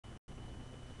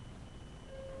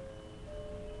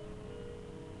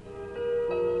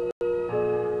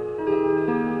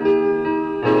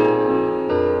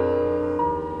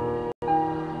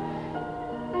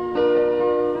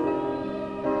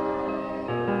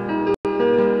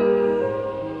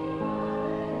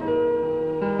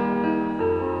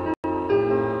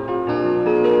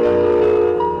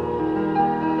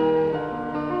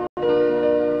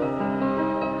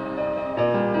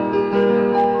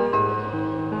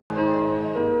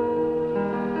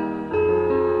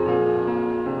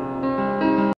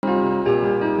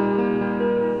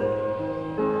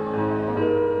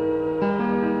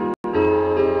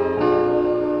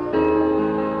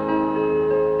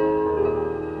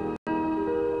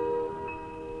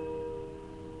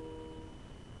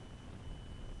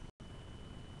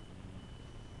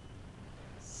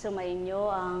Sumainyo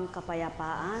ang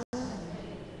kapayapaan.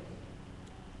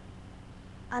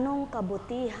 Anong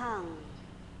kabutihang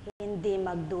hindi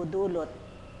magdudulot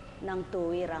ng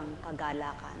tuwirang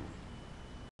kagalakan?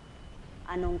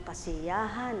 Anong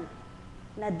kasiyahan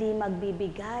na di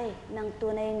magbibigay ng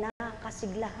tunay na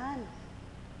kasiglahan?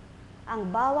 Ang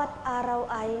bawat araw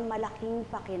ay malaking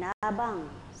pakinabang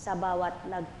sa bawat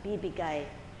nagbibigay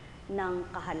ng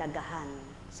kahalagahan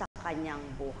sa kanyang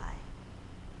buhay.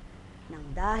 Nang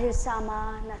dahil sa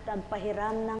Ama na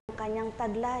nagpahiram ng kanyang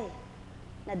taglay,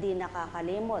 na di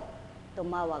nakakalimot,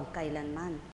 tumawag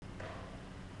kailanman.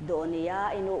 Doon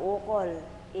niya inuukol,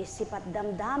 isip at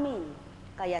damdamin,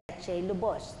 kaya siya'y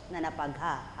lubos na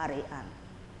napaghaharian.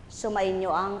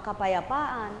 Sumainyo ang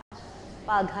kapayapaan,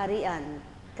 pagharian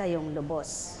kayong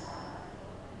lubos.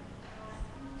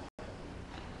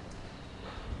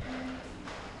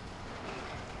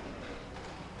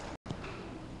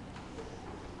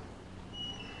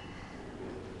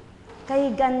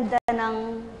 Kay ganda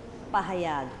ng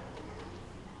pahayag,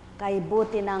 kay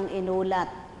buti ng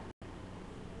inulat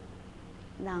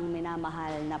ng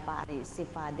minamahal na pari si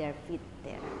Father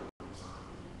Peter.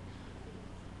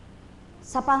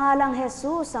 Sa pangalang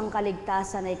Jesus, ang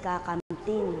kaligtasan ay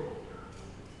kakamtin.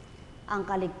 Ang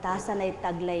kaligtasan ay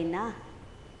taglay na.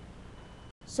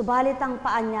 Subalit ang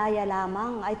paanyaya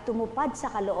lamang ay tumupad sa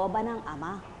kalooban ng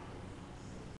Ama.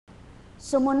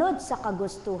 Sumunod sa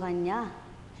kagustuhan niya,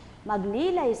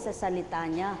 magnilay sa salita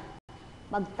niya,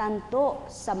 magtanto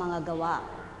sa mga gawa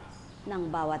ng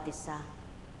bawat isa.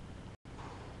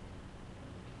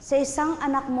 Sa isang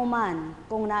anak mo man,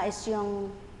 kung nais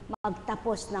yung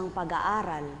magtapos ng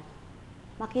pag-aaral,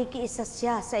 makikiisa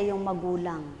siya sa iyong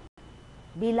magulang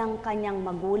bilang kanyang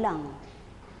magulang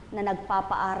na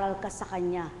nagpapaaral ka sa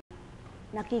kanya.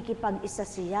 Nakikipag-isa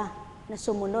siya na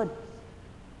sumunod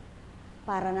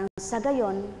para nang sa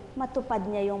gayon matupad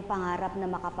niya yung pangarap na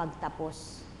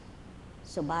makapagtapos.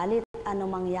 Subalit,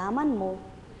 anumang yaman mo,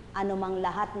 anumang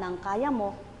lahat ng kaya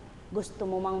mo, gusto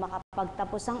mo mang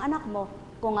makapagtapos ang anak mo,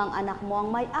 kung ang anak mo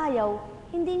ang may ayaw,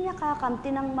 hindi niya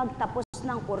kakamti ng magtapos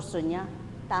ng kurso niya.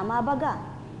 Tama baga?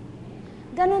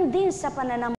 Ganon din sa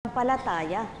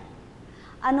pananampalataya.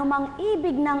 Anumang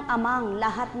ibig ng amang,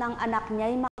 lahat ng anak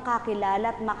niya ay makakilala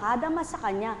at makadama sa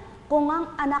kanya, kung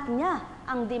ang anak niya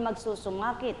ang di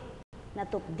magsusumakit,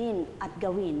 natupdin at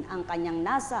gawin ang kanyang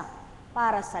nasa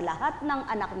para sa lahat ng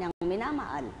anak niyang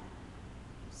minamahal.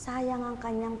 Sayang ang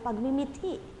kanyang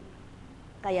pagmimithi.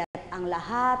 Kaya't ang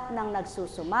lahat ng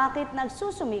nagsusumakit,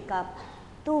 nagsusumikap,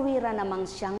 tuwiran namang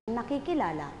siyang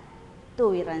nakikilala,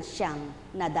 tuwiran siyang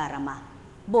nadarama.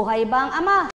 Buhay ba ang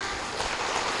Ama?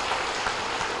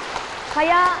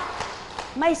 Kaya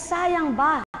may sayang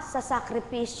ba sa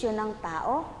sakripisyo ng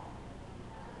tao?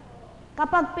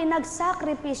 Kapag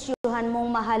pinagsakripisyuhan mong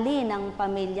mahalin ang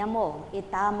pamilya mo,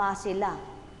 itama sila.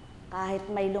 Kahit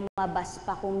may lumabas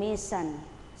pa kumisan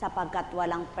sapagkat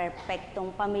walang perpektong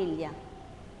pamilya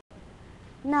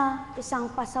na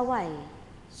isang pasaway.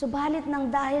 Subalit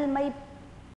nang dahil may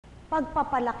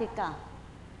pagpapalaki ka,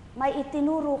 may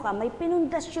itinuro ka, may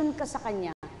pinundasyon ka sa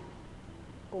kanya,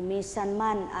 kumisan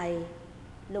man ay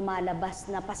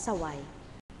lumalabas na pasaway,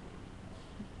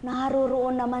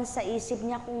 naharoon naman sa isip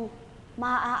niya kung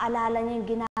maaalala niya yung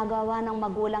ginagawa ng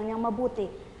magulang niyang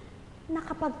mabuti,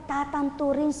 nakapagtatanto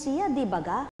rin siya, di ba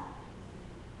ga?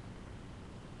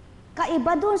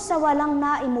 Kaiba doon sa walang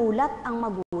naimulat ang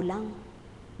magulang.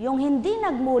 Yung hindi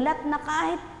nagmulat na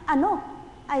kahit ano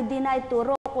ay di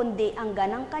naituro, kundi ang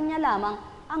ganang kanya lamang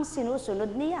ang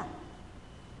sinusunod niya.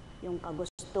 Yung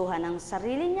kagustuhan ng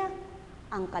sarili niya,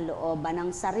 ang kalooban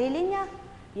ng sarili niya,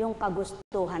 yung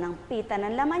kagustuhan ng pita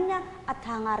ng laman niya at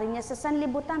hangarin niya sa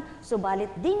sanlibutan,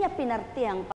 subalit di niya pinarti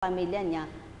ang pamilya niya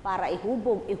para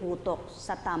ihubog, ihutok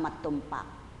sa tama't tumpak.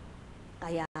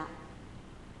 Kaya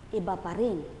iba pa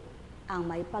rin ang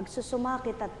may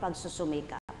pagsusumakit at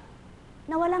pagsusumikap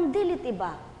na walang dilit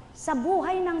iba sa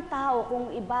buhay ng tao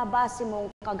kung ibabase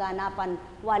mong kaganapan,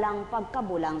 walang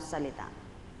pagkabulang salita.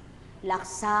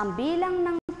 Laksa ang bilang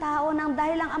ng tao nang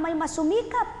dahil ang amay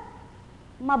masumikap,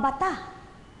 mabata,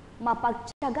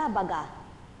 mapagtiyaga baga,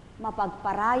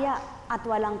 mapagparaya at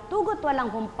walang tugot, walang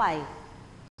humpay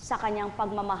sa kanyang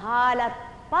pagmamahal at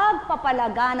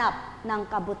pagpapalaganap ng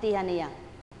kabutihan niya.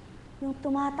 Yung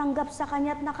tumatanggap sa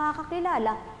kanya at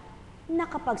nakakakilala,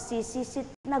 nakapagsisisit,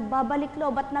 nagbabalik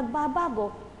loob at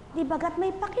nagbabago, di bagat may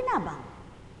pakinabang.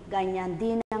 Ganyan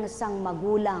din ang isang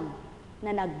magulang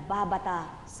na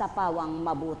nagbabata sa pawang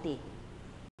mabuti.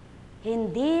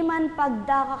 Hindi man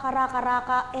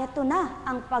pagdakakaraka-raka, eto na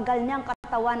ang pagal niyang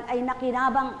katawan ay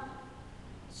nakinabang.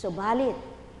 Subalit,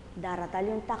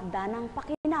 daratal yung takda ng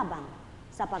pakinabang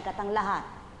sapagkat ang lahat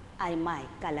ay may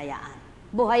kalayaan.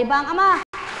 Buhay ba ang Ama?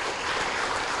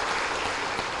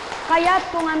 Kaya't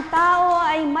kung ang tao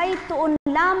ay may tuon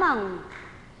lamang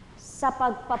sa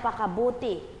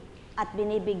pagpapakabuti at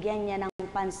binibigyan niya ng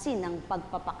pansin ng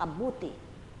pagpapakabuti,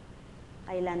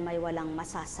 kailan may walang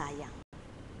masasayang.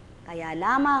 Kaya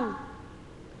lamang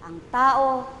ang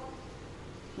tao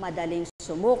madaling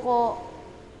sumuko,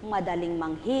 madaling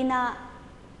manghina,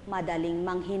 madaling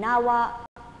manghinawa,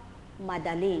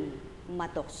 madaling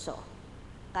matukso.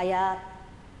 Kaya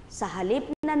sa halip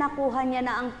na nakuha niya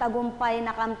na ang tagumpay,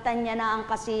 nakamtan niya na ang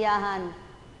kasiyahan,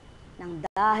 nang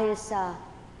dahil sa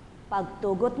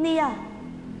pagtugot niya,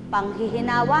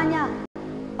 panghihinawa niya,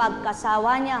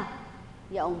 pagkasawa niya,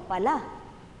 yaong pala,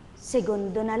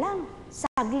 segundo na lang,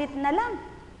 saglit na lang.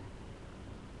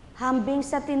 Hambing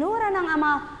sa tinura ng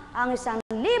Ama ang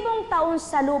 1,000 taon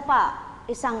sa lupa,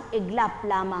 isang iglap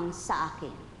lamang sa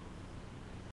akin.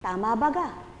 Tama baga?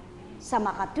 Sa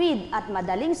makatwid at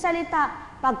madaling salita,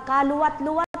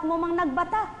 pagkaluwat-luwat mo mang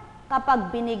nagbata, kapag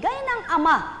binigay ng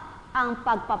Ama ang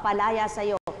pagpapalaya sa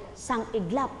iyo, sang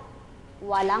iglap,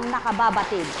 walang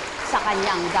nakababatid sa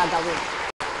kanyang gagawin.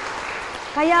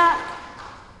 Kaya,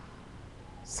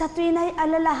 sa tuwin ay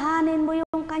alalahanin mo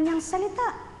yung kanyang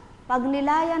salita. Pag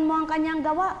nilayan mo ang kanyang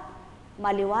gawa,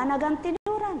 maliwanag ang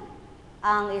tinuran.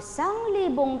 Ang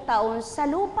 1,000 taon sa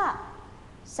lupa,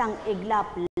 sang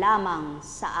iglap lamang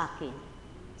sa akin.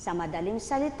 Sa madaling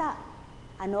salita,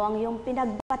 ano ang iyong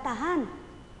pinagbatahan?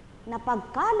 Na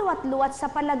pagkaluwat-luwat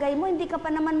sa palagay mo, hindi ka pa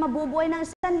naman mabubuhay ng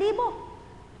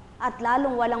 1,000. At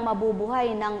lalong walang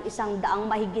mabubuhay ng 100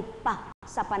 mahigit pa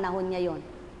sa panahon niya yon.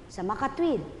 Sa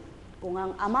makatwid, kung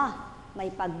ang Ama may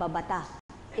pagbabata,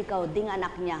 ikaw ding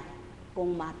anak niya,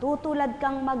 kung matutulad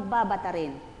kang magbabata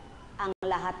rin, ang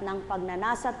lahat ng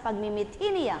pagnanasa at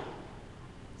pagmimithi niya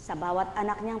sa bawat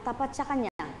anak niyang tapat sa kanya,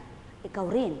 ikaw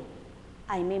rin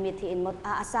ay mimithiin mo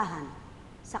at aasahan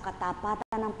sa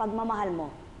katapatan ng pagmamahal mo,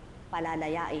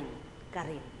 palalayain ka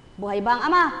rin. Buhay ba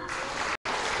ang Ama?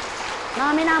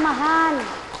 Mga minamahal,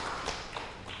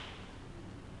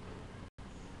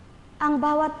 ang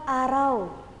bawat araw,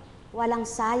 walang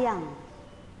sayang,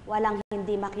 walang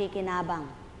hindi makikinabang,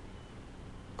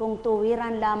 kung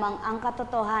tuwiran lamang ang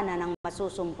katotohanan ng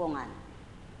masusumpungan.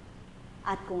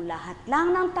 At kung lahat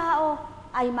lang ng tao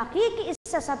ay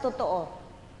makikiisa sa totoo,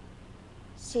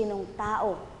 sinong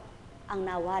tao ang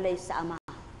nawalay sa Ama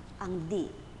ang di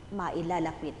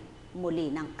mailalapit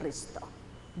muli ng Kristo?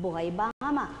 Buhay ba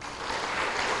ang Ama?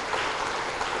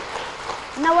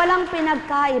 Na walang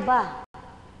pinagkaiba.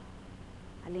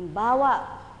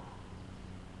 Halimbawa,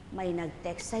 may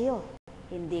nag-text sa'yo,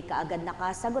 hindi ka agad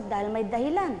nakasagot dahil may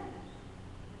dahilan.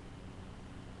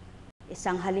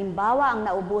 Isang halimbawa ang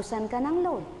naubusan ka ng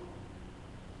load.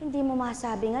 Hindi mo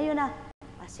masabi ngayon na,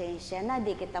 pasensya na,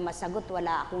 di kita masagot,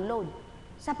 wala akong load.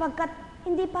 Sapagkat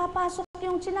hindi papasok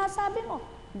yung sinasabi mo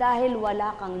dahil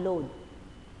wala kang load.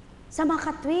 Sa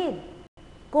makatwid,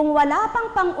 kung wala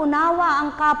pang pangunawa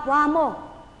ang kapwa mo,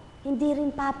 hindi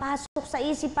rin papasok sa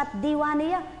isip at diwa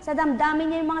niya, sa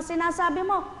damdamin niya yung mga sinasabi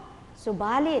mo.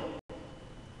 Subalit,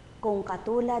 kung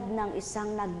katulad ng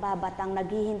isang nagbabatang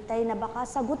naghihintay na baka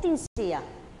sagutin siya,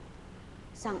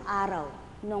 isang araw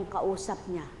nung kausap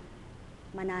niya,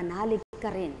 mananalig ka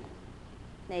rin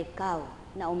na ikaw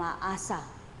na umaasa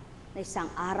na isang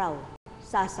araw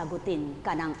sasagutin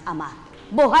ka ng Ama.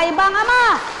 Buhay ba ang Ama?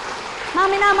 Mga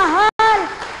minamahal,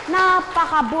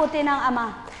 napakabuti ng Ama.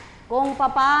 Kung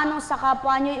papaano sa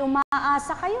kapwa niyo'y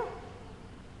umaasa kayo,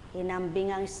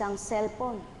 hinambing ang isang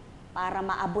cellphone para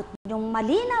maabot niyong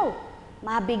malinaw,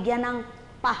 mabigyan ng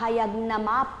pahayag na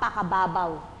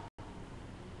mapakababaw,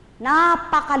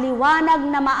 napakaliwanag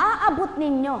na maaabot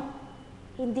ninyo.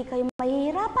 Hindi kayo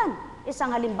mahihirapan.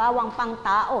 Isang halimbawang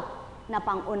pangtao na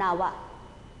pangunawa.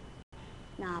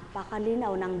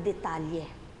 Napakalinaw ng detalye.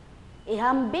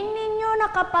 Ihambing ninyo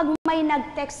na kapag may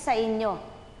nag-text sa inyo,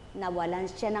 nawalan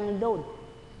siya ng load,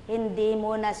 hindi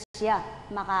mo na siya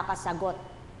makakasagot.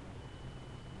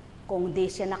 Kung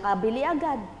di siya nakabili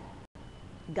agad,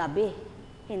 gabi,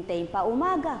 hintayin pa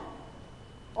umaga.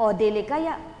 O dili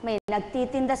kaya, may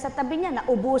nagtitinda sa tabi niya,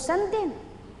 naubusan din.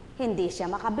 Hindi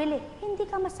siya makabili, hindi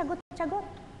ka masagot-sagot.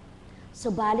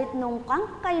 Subalit nung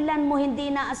kailan mo hindi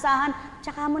naasahan,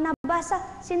 tsaka mo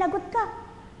nabasa, sinagot ka.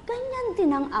 Ganyan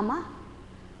din ang Ama.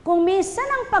 Kung minsan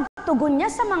ang pagtugon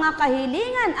niya sa mga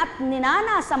kahilingan at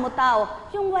ninanasa mo tao,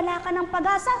 yung wala ka ng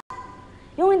pag-asa,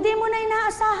 yung hindi mo na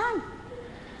inaasahan.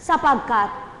 Sapagkat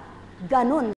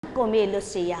ganun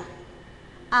kumilos siya.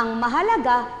 Ang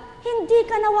mahalaga, hindi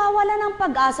ka nawawala ng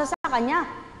pag-asa sa Kanya.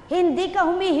 Hindi ka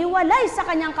humihiwalay sa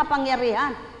Kanyang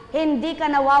kapangyarihan. Hindi ka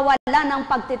nawawala ng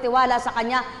pagtitiwala sa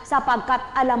Kanya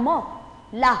sapagkat alam mo,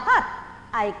 lahat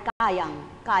ay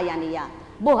kayang-kaya niya.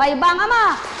 Buhay ba ang Ama?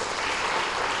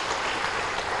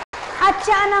 At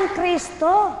siya ng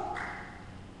Kristo.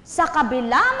 Sa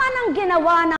kabila man ang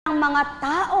ginawa ng mga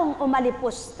taong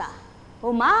umalipusta,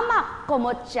 humamak,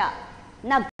 kumotya,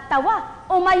 nagtawa,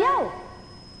 umayaw.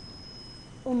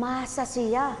 Umasa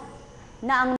siya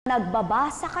na ang nagbaba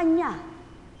sa Kanya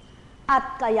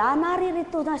at kaya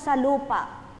naririto na sa lupa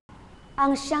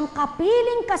ang siyang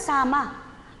kapiling kasama,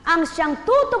 ang siyang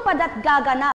tutupad at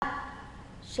gaganap.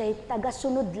 Siya'y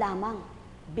tagasunod lamang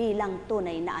bilang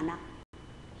tunay na anak.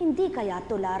 Hindi kaya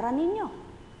tularan ninyo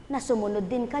na sumunod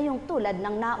din kayong tulad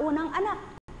ng naunang anak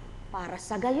para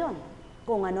sa gayon,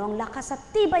 kung ano ang lakas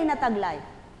at tibay na taglay,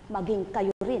 maging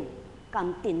kayo rin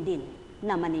kamtindin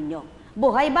naman ninyo.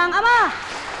 Buhay ba ang Ama?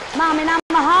 Mga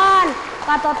minamahal,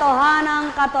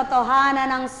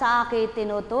 katotohanan ng sa akin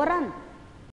tinuturan.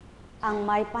 Ang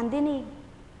may pandinig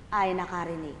ay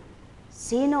nakarinig.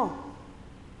 Sino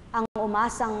ang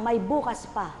umasang may bukas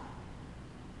pa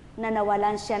na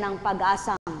nawalan siya ng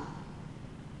pag-asang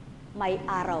may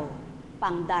araw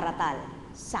pang daratal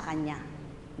sa Kanya?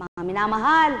 Mga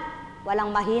minamahal,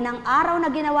 walang mahinang araw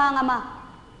na ginawa ng Ama.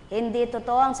 Hindi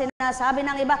totoo ang sinasabi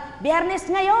ng iba,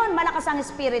 Biyernes ngayon, malakas ang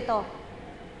Espiritu.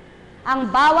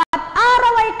 Ang bawat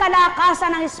araw ay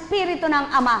kalakasan ng Espiritu ng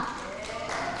Ama.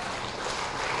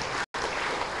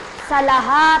 Sa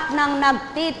lahat ng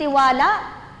nagtitiwala,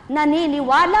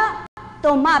 naniniwala,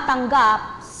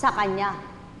 tumatanggap sa Kanya.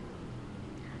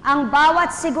 Ang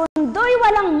bawat segundo'y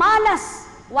walang malas,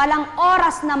 walang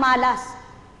oras na malas.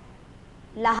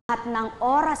 Lahat ng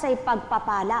oras ay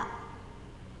pagpapala.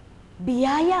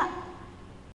 Biyaya.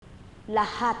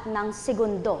 Lahat ng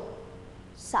segundo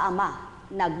sa Ama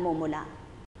nagmumula.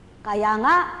 Kaya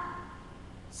nga,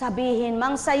 sabihin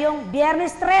mang sayong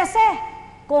Biyernes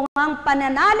 13, kung ang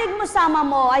pananalig mo sa Ama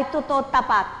mo ay totoo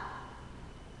tapat,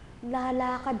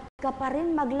 lalakad ka pa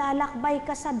rin, maglalakbay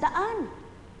ka sa daan,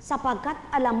 sapagkat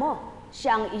alam mo,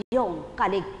 siya ang iyong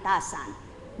kaligtasan.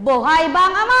 Buhay ba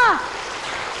ang Ama?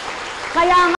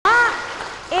 Kaya nga,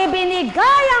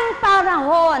 ibinigay ang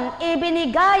panahon,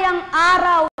 ibinigay ang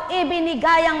araw,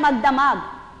 ibinigay ang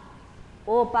magdamag,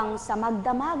 upang sa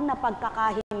magdamag na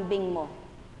pagkakahimbing mo,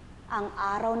 ang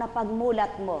araw na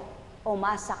pagmulat mo,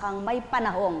 umasa kang may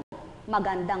panahong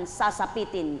magandang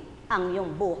sasapitin ang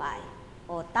iyong buhay.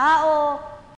 O tao,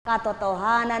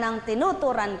 katotohanan ng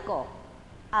tinuturan ko,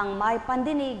 ang may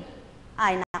pandinig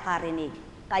ay nakarinig.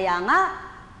 Kaya nga,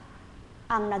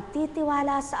 ang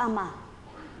nagtitiwala sa Ama,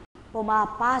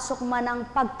 pumapasok man ang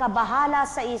pagkabahala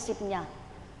sa isip niya,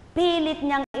 pilit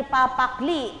niyang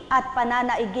ipapakli at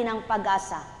pananaigin ang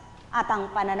pag-asa, at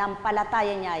ang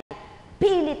pananampalataya niya ay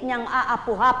pilit niyang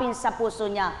aapuhapin sa puso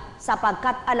niya,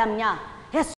 sapagkat alam niya,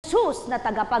 Jesus na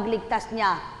tagapagligtas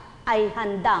niya ay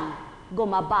handang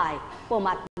gumabay,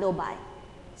 pumatnubay.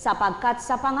 Sapagkat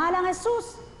sa pangalang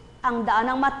Jesus, ang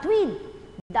daan ng matuwid,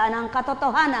 daan ng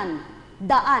katotohanan,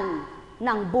 daan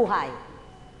ng buhay,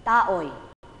 tao'y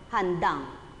handang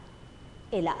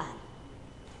ilaan.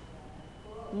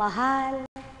 Mahal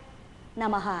na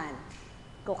mahal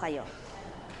ko kayo.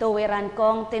 Tuwiran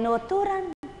kong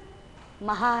tinuturan,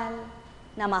 mahal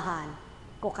na mahal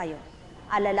ko kayo.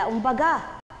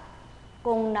 Alalaumbaga,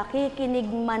 kung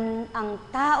nakikinig man ang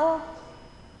tao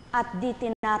at di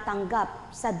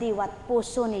tinatanggap sa diwa't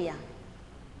puso niya,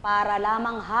 para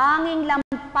lamang hanging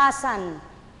lampasan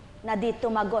na di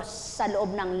tumagos sa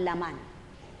loob ng laman.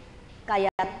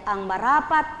 Kaya't ang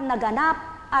marapat na ganap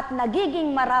at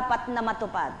nagiging marapat na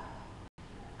matupad,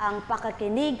 ang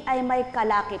pakikinig ay may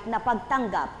kalakip na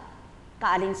pagtanggap,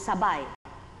 kaalinsabay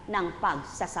ng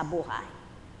pagsasabuhay.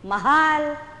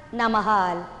 Mahal na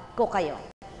mahal ko kayo.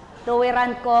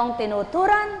 Tuwiran kong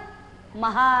tinuturan,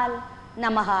 mahal na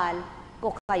mahal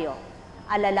ko kayo.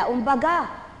 Alalaumbaga,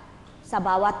 sa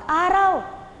bawat araw,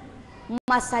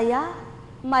 masaya,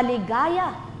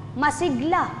 maligaya,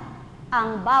 masigla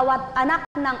ang bawat anak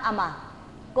ng Ama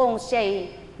kung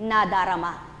siya'y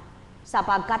nadarama.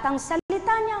 Sapagkat ang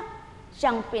salita niya,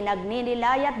 siyang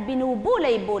pinagninilay at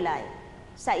binubulay-bulay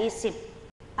sa isip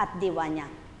at diwa niya.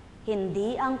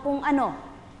 Hindi ang kung ano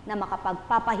na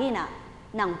makapagpapahina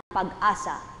ng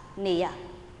pag-asa niya.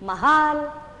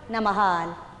 Mahal na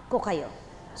mahal ko kayo.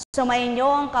 Sumainyo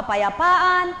ang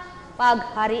kapayapaan,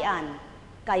 pagharian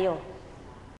kayo.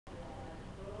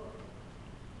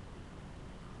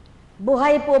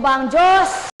 Buhay po ba ang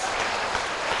Diyos?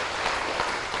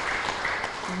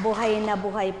 Buhay na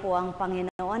buhay po ang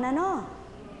Panginoon, ano?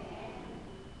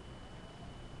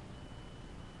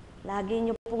 Lagi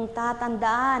niyo pong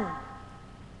tatandaan,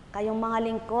 Kayong mga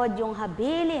lingkod yung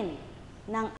habilin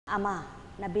ng Ama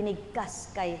na binigkas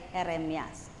kay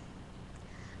Jeremias.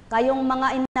 Kayong mga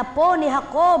inapo ni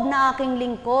Jacob na aking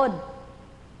lingkod,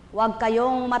 huwag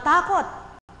kayong matakot.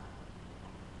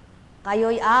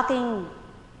 Kayo'y aking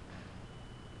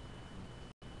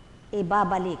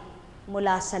ibabalik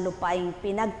mula sa lupaing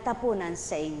pinagtapunan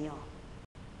sa inyo.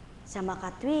 Sa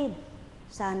makatwid,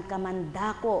 saan ka man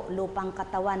dako, lupang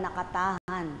katawan na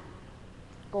katahan,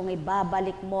 kung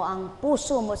ibabalik mo ang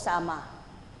puso mo sa Ama,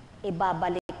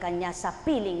 ibabalik ka niya sa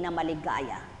piling na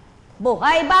maligaya.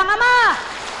 Buhay ba ang Ama?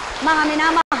 Mga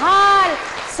minamahal,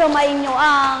 sumainyo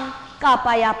ang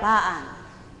kapayapaan.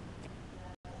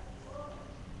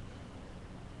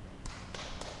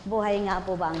 Buhay nga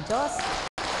po ba ang Diyos?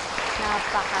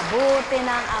 Napakabuti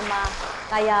ng Ama.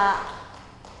 Kaya,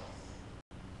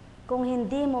 kung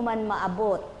hindi mo man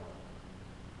maabot,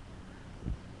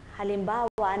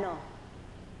 halimbawa,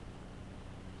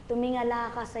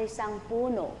 tumingala ka sa isang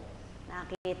puno,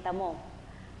 nakita mo,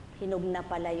 hinog na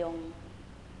pala yung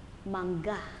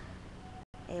mangga.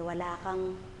 Wala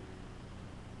kang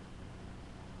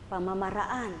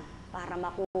pamamaraan para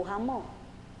makuha mo.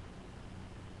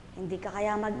 Hindi ka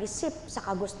kaya mag-isip sa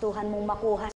kagustuhan mong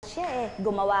makuha siya,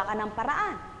 gumawa ka ng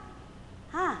paraan.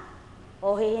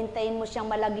 O hihintayin mo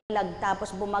siyang malaglag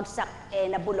tapos bumagsak,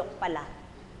 nabulok pala.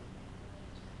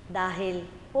 Dahil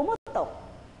pumutok.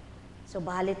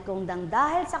 Subalit kung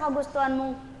dahil sa kagustuhan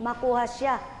mong makuha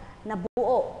siya na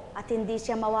buo at hindi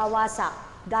siya mawawasak,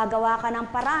 gagawa ka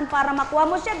ng paraan para makuha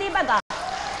mo siya, di ba ga?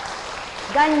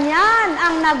 Ganyan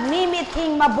ang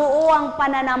nagmimithing mabuo ang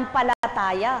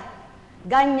pananampalataya.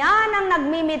 Ganyan ang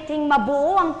nagmimithing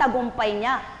mabuo ang tagumpay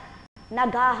niya.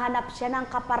 Naghahanap siya ng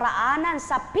kaparaanan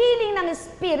sa piling ng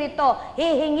Espiritu.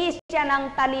 Hihingi siya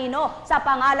ng talino sa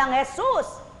pangalang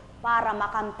Jesus para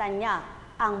makamtan niya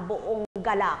ang buong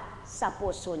galak sa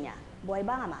puso niya. Buhay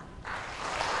ba, Ama?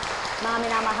 Mga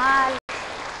minamahal,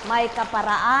 may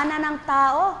kaparaanan ng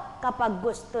tao kapag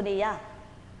gusto niya,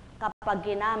 kapag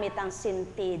ginamit ang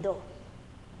sentido.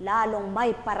 Lalong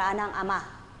may paraan ng Ama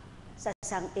sa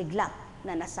isang iglap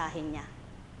na nasahin niya.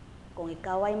 Kung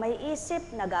ikaw ay may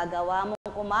isip, nagagawa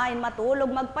mong kumain, matulog,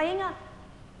 magpahinga,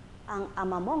 ang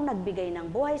Ama mong nagbigay ng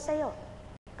buhay sa iyo,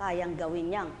 kayang gawin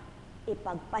niyang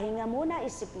ipagpahinga muna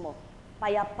isip mo,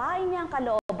 payapain niya ang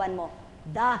kalooban mo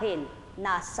dahil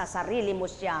nasa sarili mo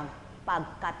siyang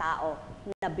pagkatao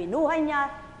na binuhay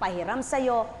niya, pahiram sa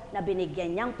iyo, na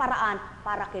binigyan niyang paraan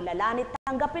para kilalanin,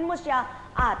 tanggapin mo siya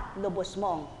at lubos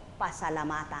mong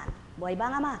pasalamatan. Buhay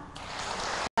ba, Ama?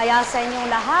 Kaya sa inyong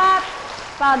lahat,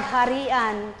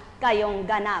 pagharian kayong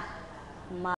ganap.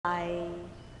 May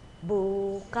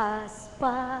bukas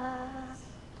pa.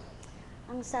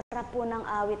 Ang sarap po ng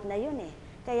awit na yun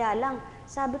Kaya lang,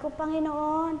 sabi ko,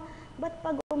 Panginoon, ba't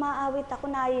pag umaawit ako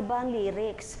naiba ang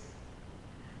lyrics?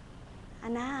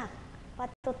 Anak,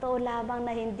 patotoo lamang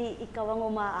na hindi ikaw ang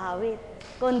umaawit,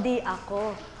 kundi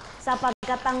ako.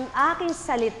 Sapagkat ang aking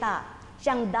salita,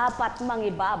 siyang dapat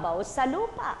mangibabaw sa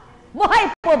lupa.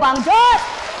 Buhay po ba ang Diyos?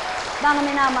 Mga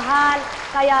minamahal,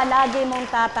 kaya lagi mong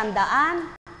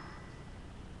tatandaan,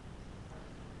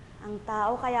 ang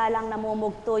tao kaya lang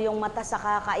namumugto yung mata sa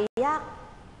kakaiyak,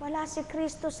 wala si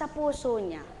Kristo sa puso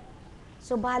niya.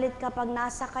 Subalit kapag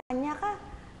nasa Kanya ka,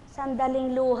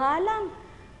 sandaling luha lang,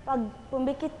 pag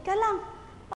pumikit ka lang,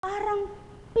 parang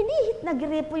pinihit na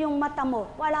gripo yung mata mo,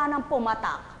 wala nang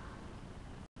pumatak.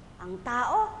 Ang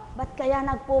tao, ba't kaya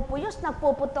nagpupuyos,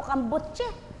 nagpuputok ang butse,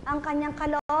 ang kanyang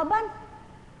kalooban?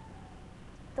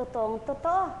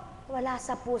 Totoong-totoo, wala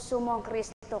sa puso mo ang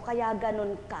Kristo, kaya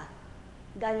ganun ka.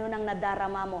 Ganun ang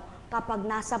nadarama mo. Kapag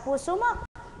nasa puso mo,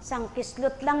 isang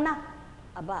kislot lang na,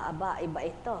 aba, iba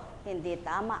ito, hindi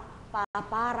tama,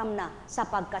 paparam na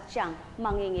sapagkat siyang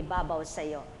mangingibabaw sa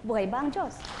iyo. Buhay ba ang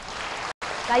Diyos?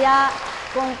 Kaya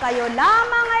kung kayo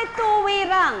lamang ay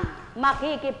tuwirang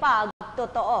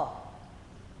makikipagtotoo,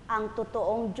 ang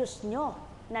totoong Diyos nyo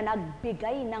na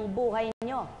nagbigay ng buhay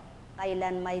nyo,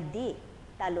 kailan may di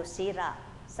talusira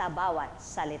sa bawat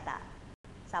salita.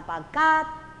 Sapagkat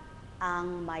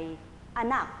ang may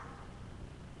anak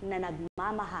na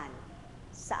nagmamahal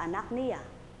sa anak niya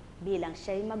bilang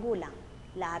siya'y magulang,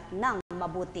 lahat ng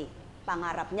mabuti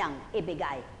pangarap niyang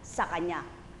ibigay sa kanya.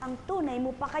 Ang tunay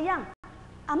mo pa kayang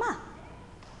ama.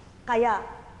 Kaya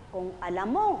kung alam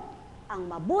mo ang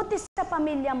mabuti sa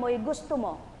pamilya mo'y gusto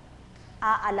mo,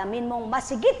 aalamin mong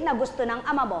masigit na gusto ng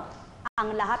ama mo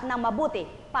ang lahat ng mabuti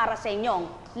para sa inyong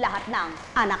lahat ng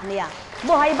anak niya.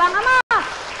 Buhay bang Ama?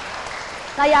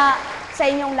 Kaya sa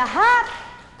inyong lahat,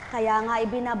 kaya nga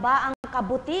ibinaba ang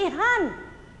kabutihan,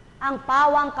 ang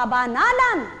pawang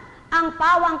kabanalan, ang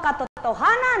pawang katotohanan,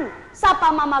 katotohanan sa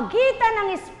pamamagitan ng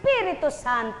Espiritu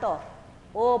Santo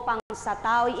upang sa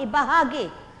tao'y ibahagi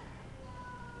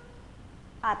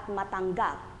at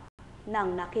matanggap ng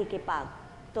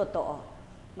nakikipagtotoo.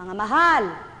 Mga mahal,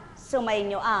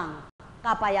 sumainyo ang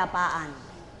kapayapaan.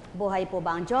 Buhay po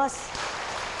ba ang Diyos?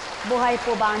 Buhay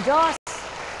po ba ang Diyos?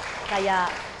 Kaya,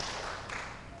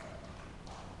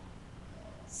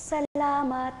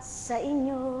 salamat sa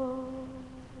inyo,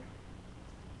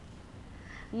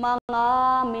 mga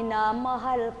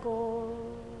minamahal ko.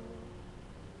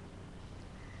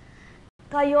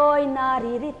 Kayo'y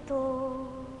naririto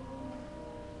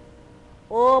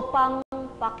upang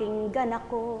pakinggan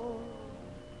ako.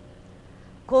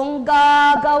 Kung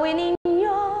gagawin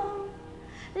ninyo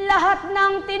lahat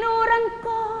ng tinuran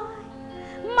ko,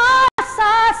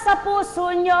 masa sa puso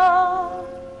nyo,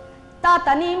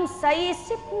 tatanim sa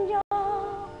isip nyo,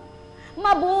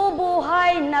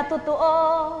 mabubuhay na totoo.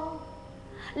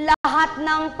 Lahat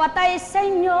ng patay sa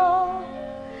inyo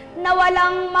na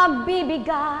walang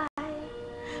magbibigay,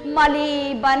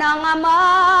 maliban ang Ama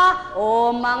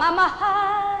o mga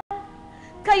mahal.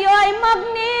 Kayo ay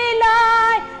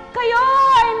magnilay, kayo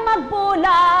ay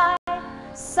magbulay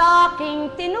sa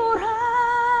aking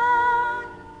tinuran.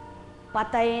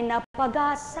 Patay na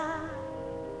pag-asa,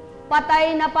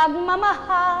 patay na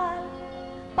pagmamahal,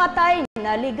 patay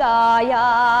na ligaya.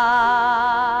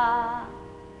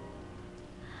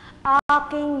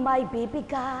 Aking may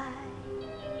bibigay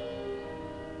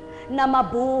na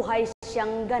mabuhay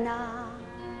siyang ganap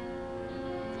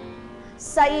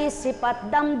sa isip at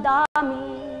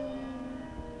damdamin,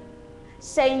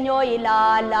 sa inyo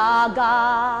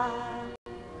ilalaga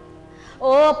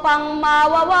upang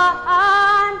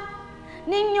mawawaan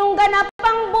ninyong ganap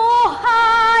ang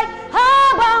buhay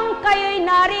habang kayo'y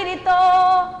naririto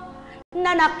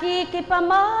na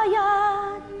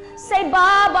nakikipamayan sa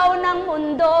ibabaw ng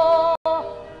mundo,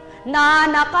 na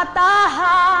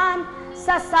nakatahan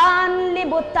sa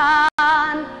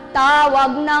sanlibutan,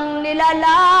 tawag ng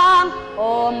nilalang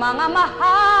o mga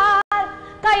mahal.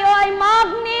 Kayo ay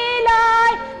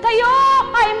magnilay, kayo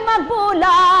ay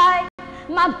magbulay,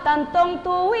 magtantong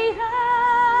tuwiran.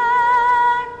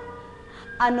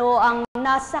 Ano ang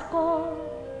nasa ko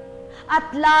at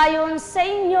layon sa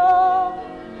inyo,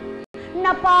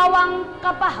 napawang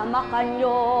kapahamakan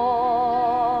nyo.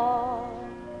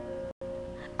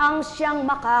 Ang siyang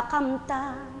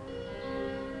makakamtan,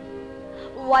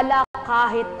 wala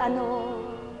kahit ano,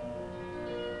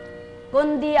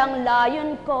 kundi ang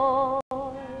layon ko,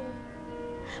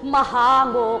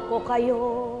 mahango ko kayo.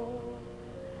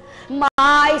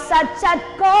 Maisadsad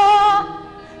ko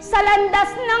sa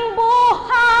landas ng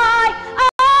buhay,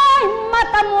 ay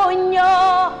matamo nyo,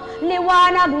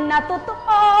 liwanag na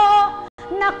totoo,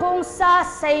 na kung sa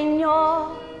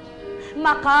inyo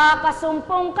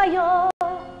makakasumpong kayo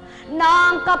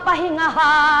ng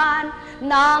kapahingahan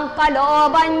ng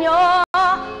kalooban nyo,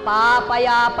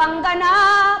 papayapang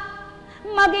ganap,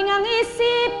 maging ang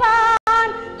isipan,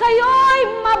 kayo'y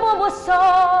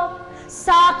mabubusog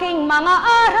sa aking mga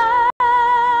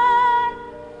aral,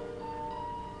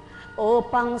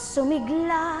 upang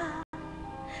sumigla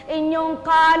inyong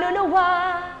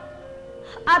kaluluwa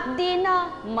at di na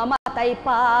mamatay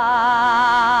pa.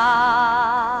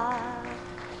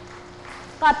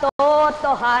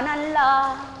 Katotohanan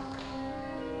lang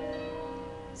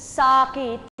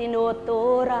sakit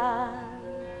tinuturan,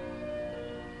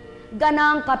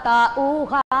 ganang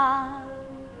katauhan,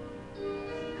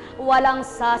 walang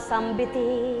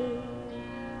sasambitin,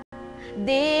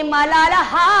 di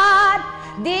malalahad,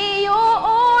 di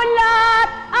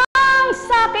uulat ang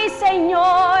sakit sa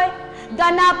inyo'y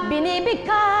ganap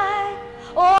binibigay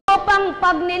upang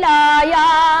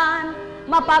pagnilayan,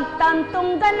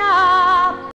 mapagtantong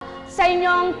ganap sa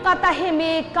inyong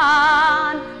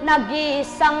katahimikan,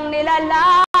 nag-iisang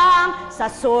nilalang sa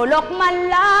sulok man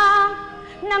lang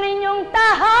ng inyong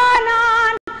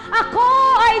tahanan, ako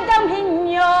ay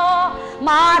damhin nyo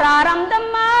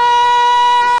mararamdaman.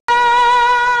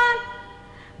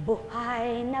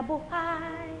 Buhay na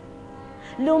buhay,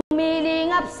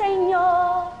 lumilingap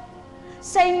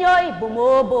sa inyo'y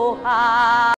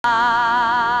bumubuhay.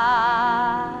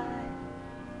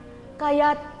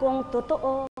 Kaya't kung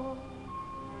totoo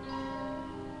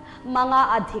mga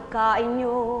adhikain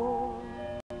nyo,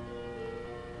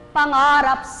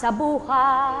 pangarap sa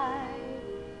buhay,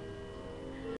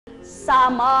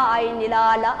 sama ay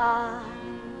nilalaan,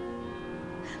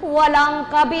 walang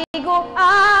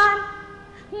kabiguan,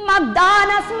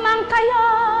 magdanas man kayo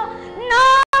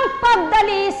ng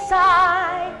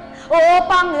pagdalisay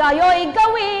upang kayo'y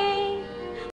gawin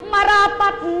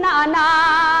marapat na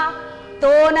anak,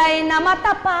 tunay na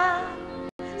matapat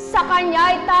sa sa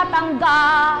kanya'y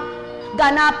tatanggap,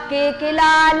 ganap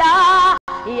kikilala,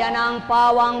 yan ang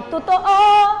pawang totoo.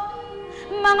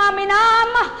 Mga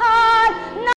minamahal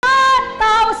na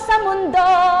tao sa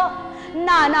mundo,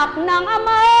 nanak ng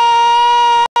Ama,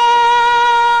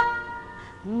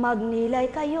 magnilay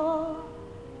kayo,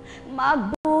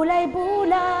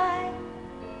 magbulay-bulay,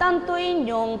 tantuin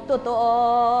niyong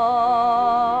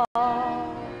totoo.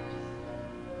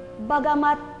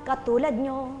 Bagamat katulad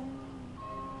niyo,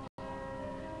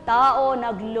 tao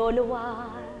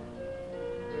nagluluwal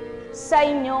sa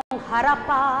inyong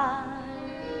harapan,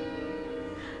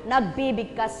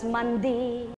 nagbibigkas man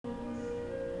di,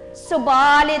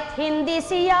 subalit hindi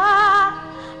siya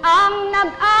ang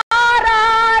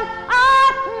nag-aral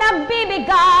at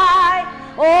nagbibigay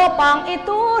upang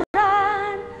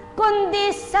ituran,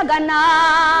 kundi sa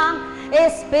ganang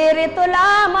Espiritu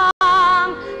lamang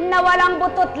na walang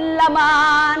butot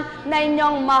laman na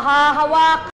inyong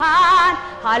mahahawakan.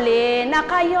 Halina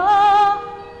kayo,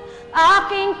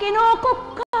 aking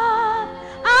kinukupkap,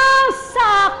 ang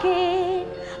sakin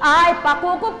ay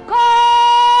pakukupkap,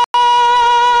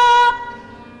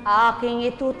 aking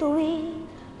itutuwid,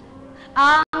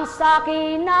 ang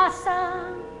sakin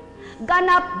nasa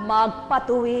ganap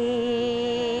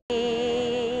magpatuwid.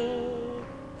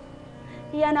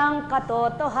 Yan ang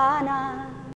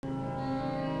katotohanan,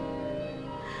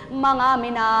 mga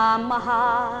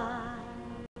minamahal.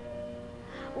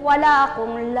 Wala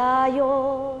akong layo,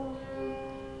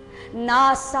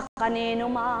 nasa kanino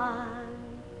man,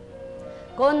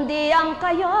 kundi ang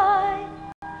kayo'y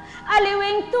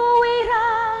aliwing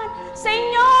tuwiran sa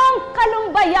inyong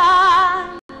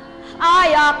kalumbayan,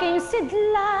 ay aking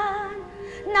sidlan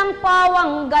ng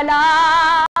pawang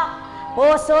galak.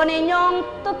 Puso ninyong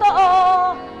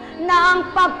totoo na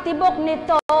ang pagtibok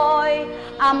nito'y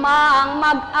Ama ang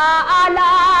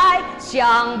mag-aalay.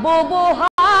 Siyang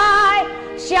bubuhay,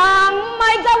 siyang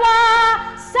may gawa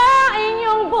sa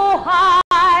inyong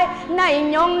buhay na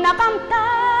inyong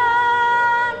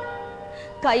nakamtan.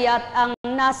 Kaya't ang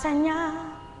nasa niya,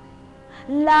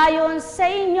 layon sa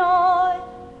inyo'y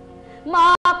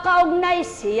makaugnay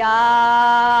siya.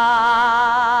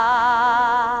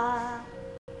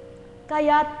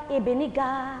 Kaya't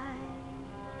ibinigay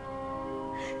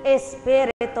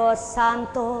Espiritu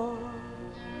Santo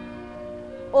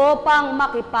upang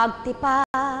makipagtipan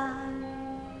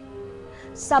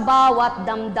sa bawat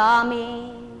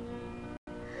damdamin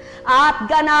at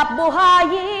ganap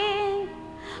buhayin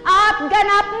at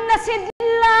ganap na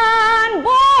sidlan,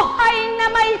 buhay na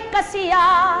may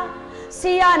kasiya,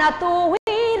 siya na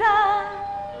tuwiran,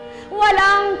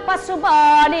 walang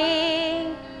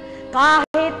pasubaling.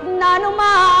 Kahit na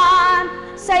naman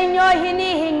sa inyo'y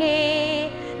hinihingi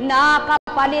na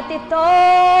kapalit ito,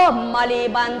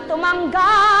 maliban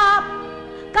tumanggap,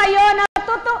 kayo na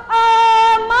totoo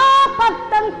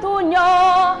mapagtanto nyo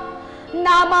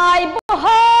na may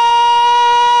buhay.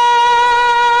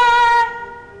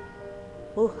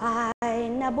 Buhay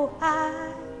na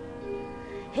buhay,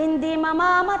 hindi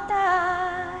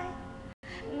mamamatay,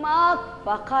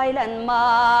 magpakailanman.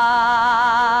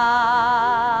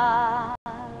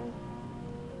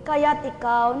 Kaya't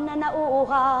ikaw na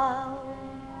nauuhaw,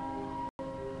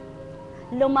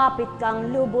 lumapit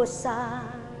kang lubusan,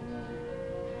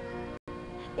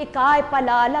 ika'y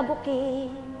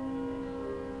palalagukin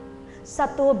sa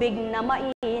tubig na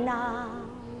mainam,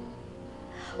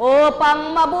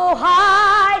 upang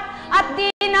mabuhay at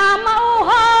di na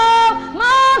mauhaw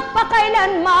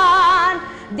magpakailanman,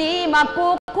 di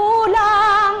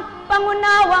magkukulang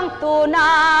pangunawang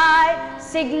tunay,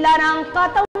 sigla ng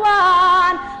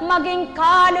katawan, maging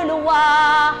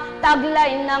kaluluwa,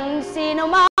 taglay ng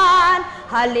sinuman.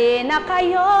 Halina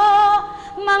kayo,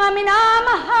 mga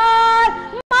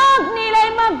minamahal,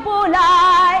 magnilay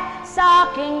magbulay sa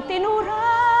aking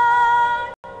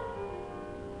tinuran.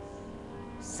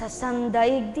 Sa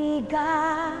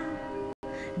sandaigdigan,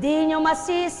 di nyo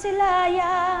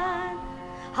masisilayan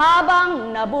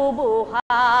habang nabubuhay.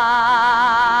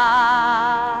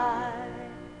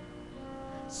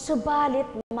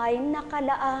 Subalit may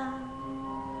nakalaan,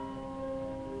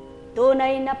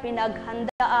 tunay na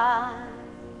pinaghandaan,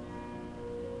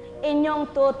 inyong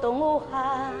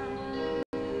tutunguhan,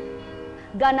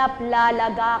 ganap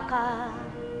lalagakan,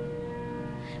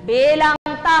 bilang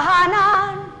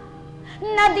tahanan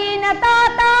na di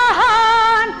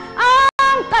natatahan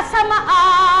ang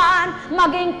kasamaan,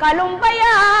 maging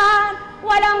kalumbayan,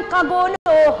 walang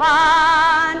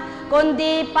kaguluhan,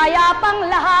 kundi payapang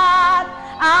lahat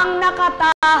ang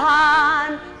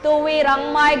nakatahan, tuwirang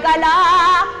may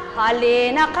galak.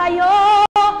 Halina kayo,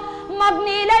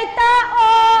 magnilay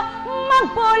tao,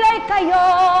 magbulay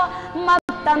kayo,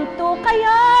 Magtanto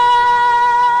kaya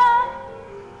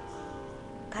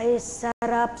kay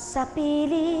sarap sa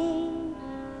piling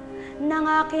ng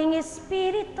aking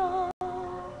espiritu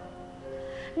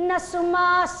na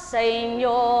sumasa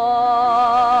inyo.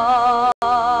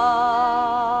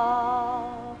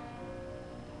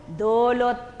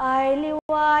 Dulot ay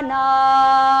liwanag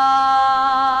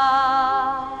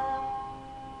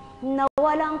na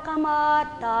walang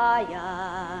kamatayan.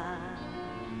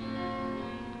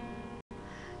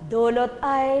 Dulot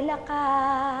ay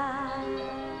lakas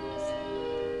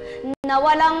na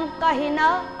walang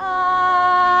kahinaan.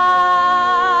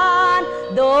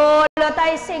 Dulot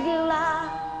ay sigla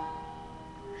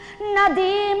na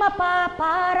di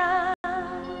mapapara.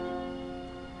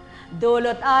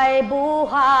 Dulot ay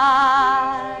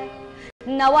buhay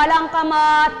na walang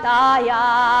kamatayan.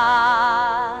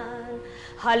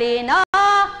 Halina,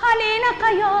 halina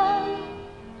kayo,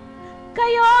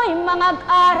 kayo'y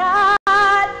mag-aral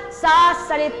sa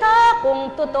salita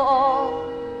kong totoo.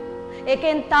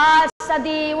 Ikintal sa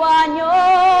diwa nyo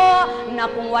na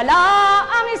kung wala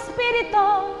ang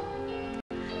Espiritu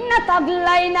na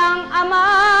taglay ng Ama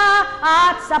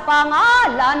at sa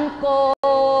pangalan ko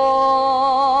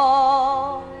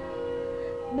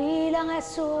bilang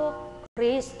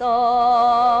Jesucristo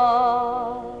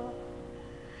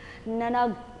na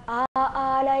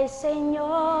nag-aalay sa inyo,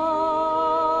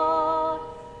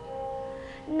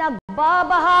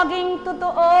 nagbabahaging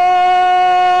totoo,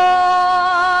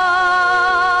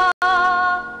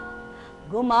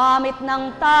 gumamit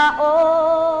ng tao,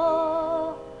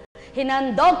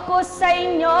 hinandog ko sa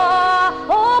inyo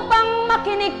upang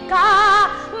makinig ka,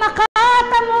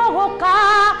 makatamuho ka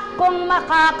kung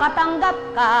makakatanggap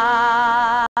ka.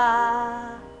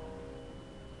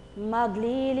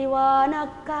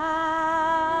 Magliliwanag ka,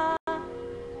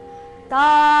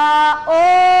 tao.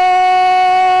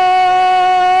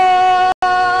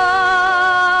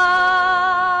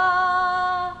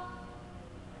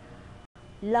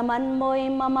 Laman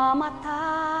mo'y mamamatay,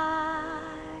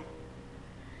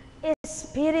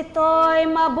 Espiritu'y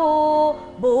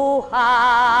mabubuhay.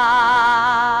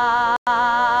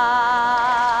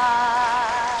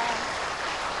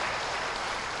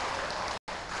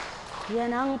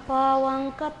 Yan ang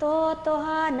pawang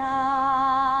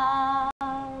katotohanan,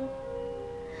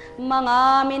 mga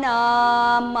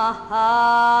minamahal.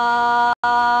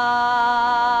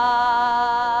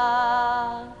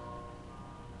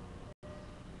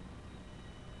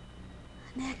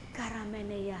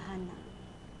 Nekkarameneyahana,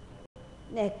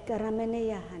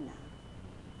 nekkarameneyahana,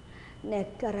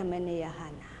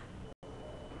 nekkarameneyahana.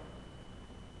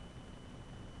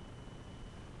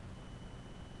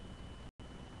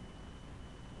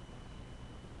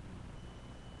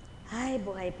 Ay,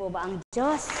 buhay po ba ang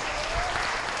Diyos?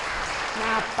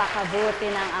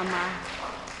 Napakabuti ng Ama.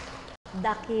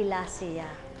 Dakila siya.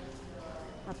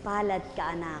 Mapalad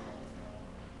ka, anak.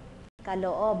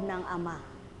 Kaloob ng Ama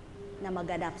na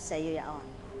maganap sa iyo yaon.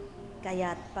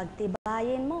 Kaya't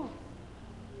pagtibayin mo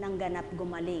ng ganap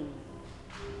gumaling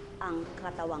ang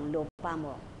katawang lupa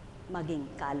mo maging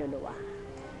kaluluwa.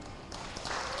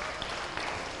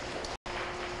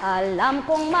 Alam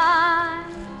kong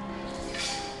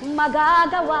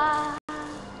magagawa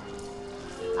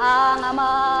ang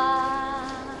Ama.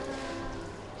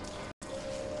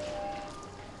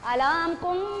 Alam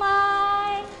kong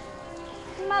may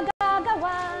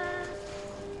magagawa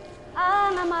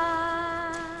ang Ama.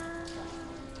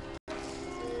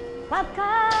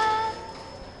 Pagkat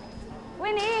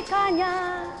winika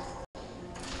niya,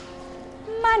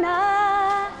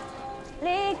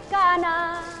 manalik ka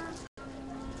na.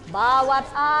 Bawat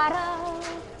araw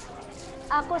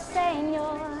ako sa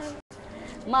inyo'y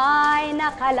may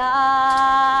nakalaan.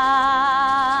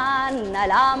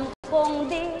 Alam kong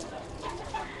di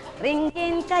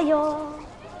ringgin kayo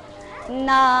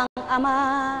ng Ama.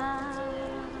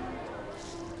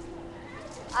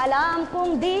 Alam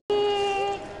kong di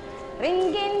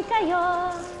ringgin kayo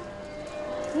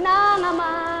ng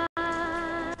Ama.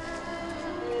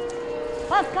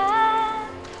 Pagkat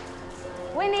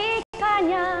winika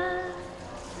niya,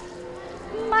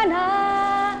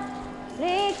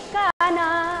 manalik ka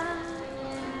na.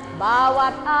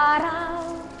 Bawat araw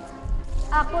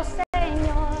ako sa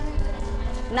inyo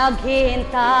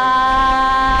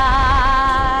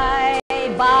naghihintay.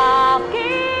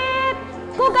 Bakit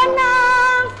ko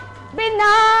ganang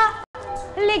binaligtas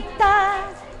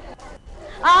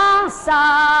ang sa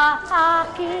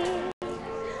akin?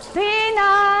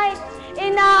 Pinay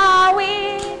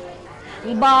inawit.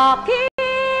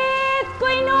 Bakit ko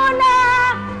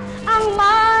inuna ang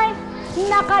may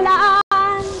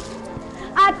nakalaan?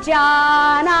 At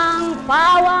yan ang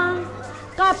pawang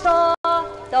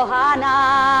katotohanan.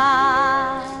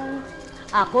 katotohanan.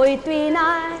 Ako'y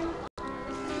twinay,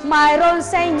 mayroon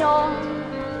sa inyong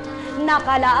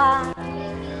nakalaan.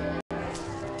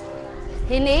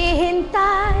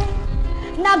 Hinihintay,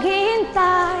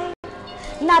 naghihintay,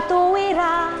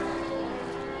 natuwira,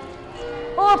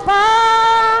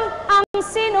 upang ang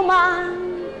sinuman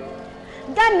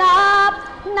ganap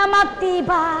na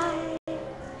magtibay,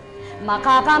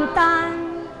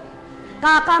 makakamtan,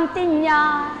 kakamtin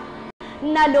niya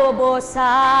na lubusan.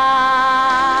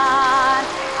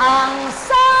 Ang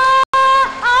sa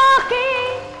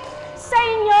akin, sa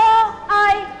inyo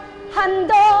ay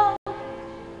handog,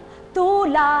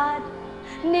 tulad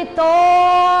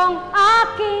nitong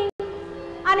aking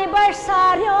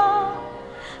anibersaryo.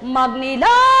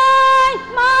 Magnilay,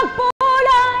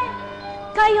 magpulay,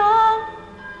 kayong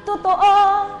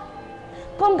totoo,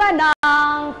 kung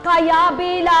ganang kaya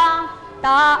bilang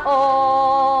tao.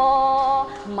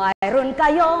 Mayroon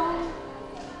kayong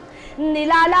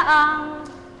nilalaang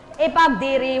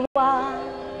ipagdiriwang,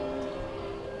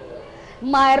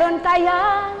 mayroon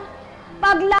kayang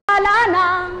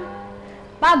paglalanang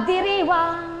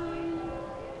pagdiriwang.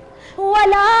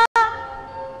 Wala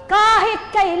kahit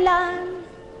kailan,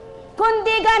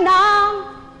 kundi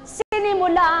ganang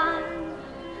sinimulan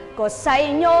ko sa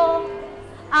inyo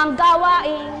ang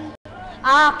gawain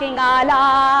aking alay.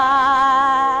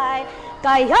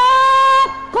 Kaya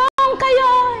kung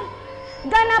kayo'y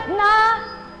ganap na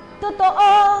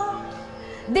totoo,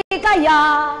 di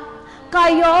kaya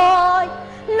kayo'y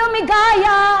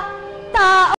lumigaya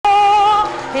tao.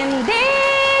 Hindi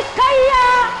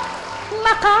kaya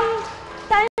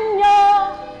makamtan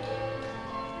nyo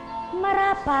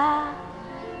marapat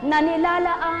na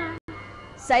nilalaan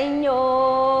sa inyo.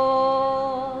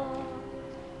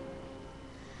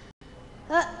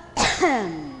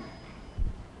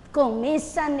 Kung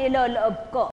minsan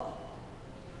niloloob ko,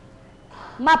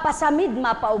 mapasamid,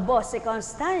 mapaubos si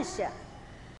Constancia,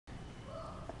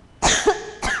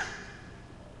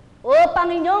 upang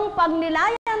inyong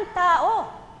pagnilayan tao,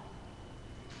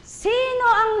 sino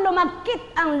ang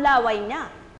lumagkit ang laway niya?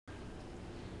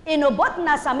 Inubot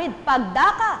na samid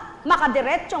pagdaka,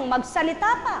 makadiretsyong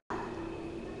magsalita pa.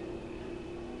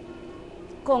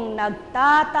 Kung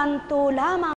nagtatanto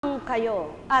lamang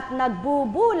kayo at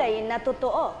nagbubulay na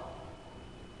totoo,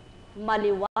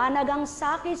 maliwanag ang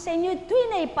saki sa inyo'y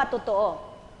twinay patotoo.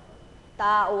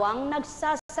 Tao ang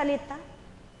nagsasalita,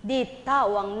 di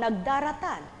tao ang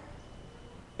nagdaratal.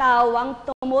 Tao ang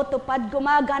tumutupad,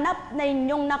 gumaganap na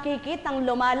inyong nakikitang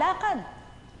lumalakad,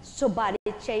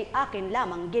 subalit siya'y akin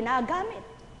lamang ginagamit.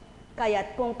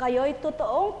 Kaya't kung kayo'y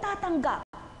totoong tatanggap,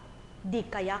 di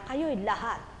kaya kayo'y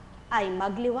lahat ay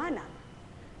magliwanag.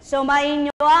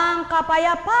 Sumainyo ang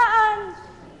kapayapaan,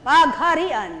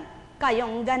 pagharian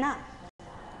kayong ganap.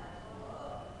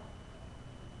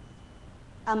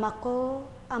 Ama ko,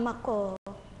 Ama ko,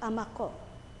 Ama ko,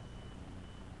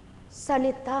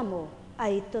 salita mo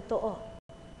ay totoo.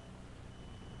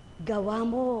 Gawa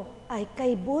mo ay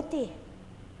kay buti,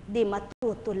 di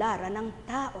matutularan ng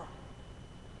tao.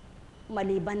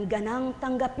 Maliban ganang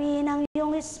tanggapin ang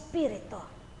iyong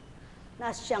Espiritu na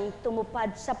siyang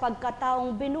tumupad sa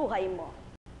pagkataong binuhay mo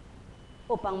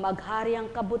upang maghari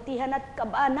ang kabutihan at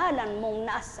kabanalan mong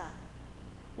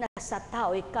nasa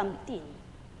tao'y kamtin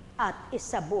at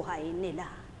isabuhay nila.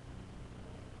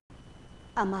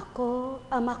 Ama ko,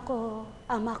 Ama ko,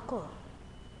 Ama ko,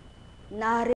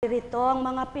 naririto ang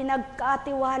mga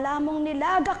pinagkatiwala mong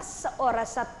nilagak sa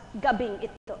oras at gabing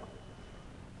ito.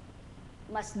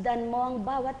 Masdan mo ang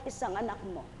bawat isang anak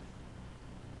mo.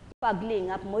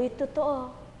 Paglingap mo'y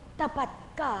totoo, tapat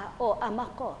ka, o Ama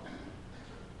ko.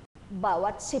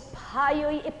 Bawat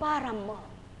siphayo'y iparam mo,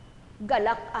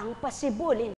 galak ang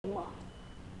pasibulin mo.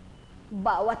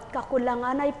 Bawat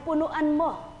kakulangan ay punuan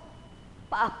mo,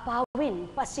 paapawin,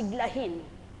 pasiglahin,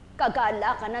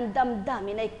 kagalakan ng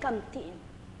damdamin ay kamtiin.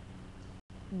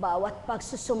 Bawat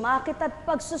pagsusumakit at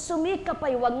pagsusumikap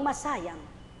ay huwag masayang,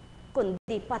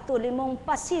 kundi patuloy mong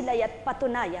pasilay at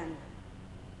patunayan,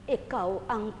 ikaw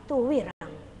ang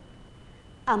tuwirang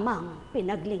amang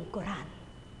pinaglingkuran.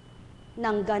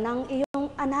 Nang ganang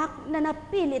iyong anak na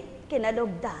napilit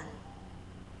kinalugdan,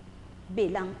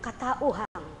 bilang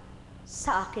katauhan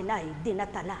sa akin ay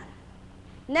dinatalan.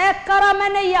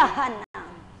 Nekarameneyahanam,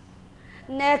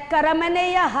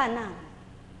 nekarameneyahanam,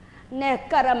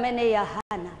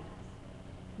 nekarameneyahanam.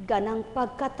 Ganang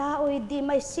pagkatao'y di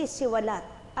may sisiwalat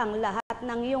ang lahat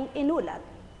ng iyong inulat.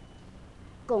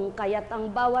 Kung kaya't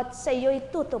ang bawat sa iyo'y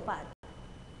tutupad,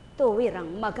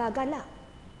 tuwirang magagalak.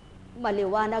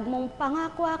 Maliwanag mong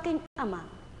pangako aking Ama,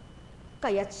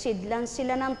 kaya't sidlan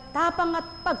sila ng tapang at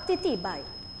pagtitibay.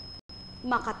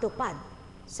 makatupad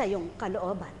sa iyong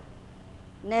kalooban.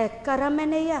 Ne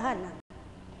karameneyahan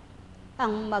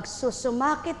ang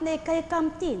magsusumakit na ikay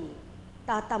kamtin,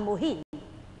 tatamuhin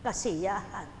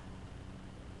kasiyahan.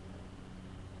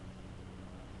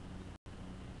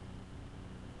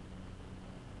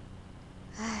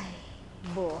 Ay,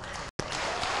 buhay.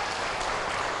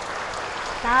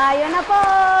 Tayo na po.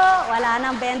 Wala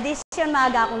nang bendisyon.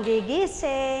 Maaga akong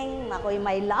gigising. Ako'y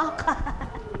may lakad.